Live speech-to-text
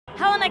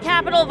Helena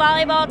Capital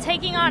volleyball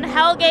taking on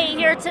Hellgate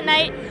here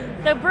tonight.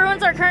 The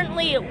Bruins are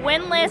currently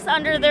winless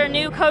under their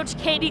new coach,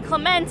 Katie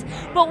Clement,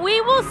 but we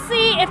will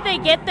see if they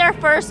get their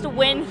first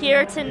win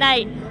here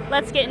tonight.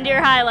 Let's get into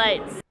your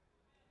highlights.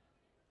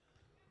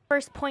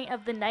 First point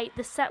of the night,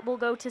 the set will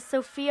go to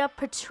Sophia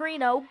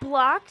Petrino,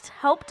 blocked,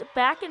 helped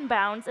back in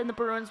bounds, and the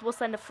Bruins will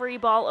send a free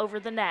ball over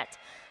the net.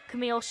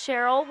 Camille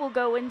Sherrill will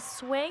go in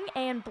swing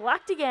and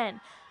blocked again.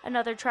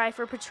 Another try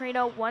for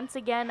Petrino, once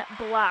again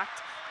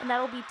blocked, and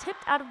that'll be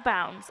tipped out of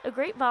bounds. A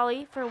great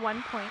volley for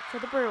 1 point for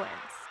the Bruins.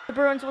 The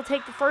Bruins will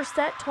take the first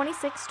set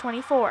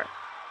 26-24.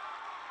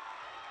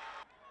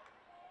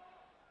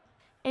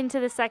 Into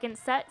the second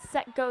set,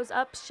 set goes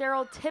up,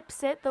 Sherrill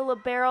tips it, the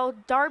libero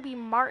Darby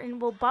Martin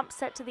will bump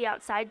set to the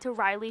outside to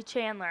Riley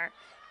Chandler.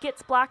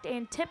 Gets blocked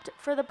and tipped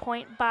for the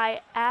point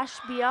by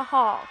Ashbia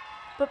Hall,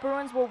 but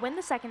Bruins will win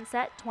the second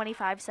set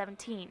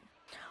 25-17.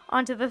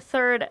 On to the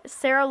third,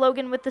 Sarah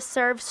Logan with the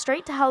serve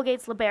straight to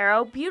Hellgate's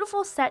libero,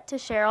 beautiful set to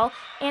Sherrill,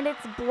 and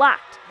it's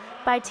blocked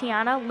by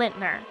Tiana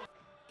Lintner.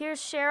 Here's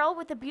Sherrill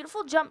with a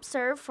beautiful jump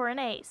serve for an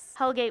ace.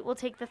 Hellgate will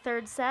take the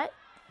third set.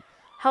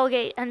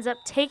 Hellgate ends up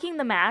taking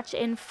the match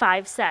in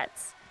 5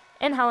 sets.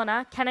 In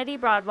Helena, Kennedy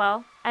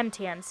Broadwell,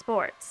 MTN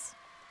Sports.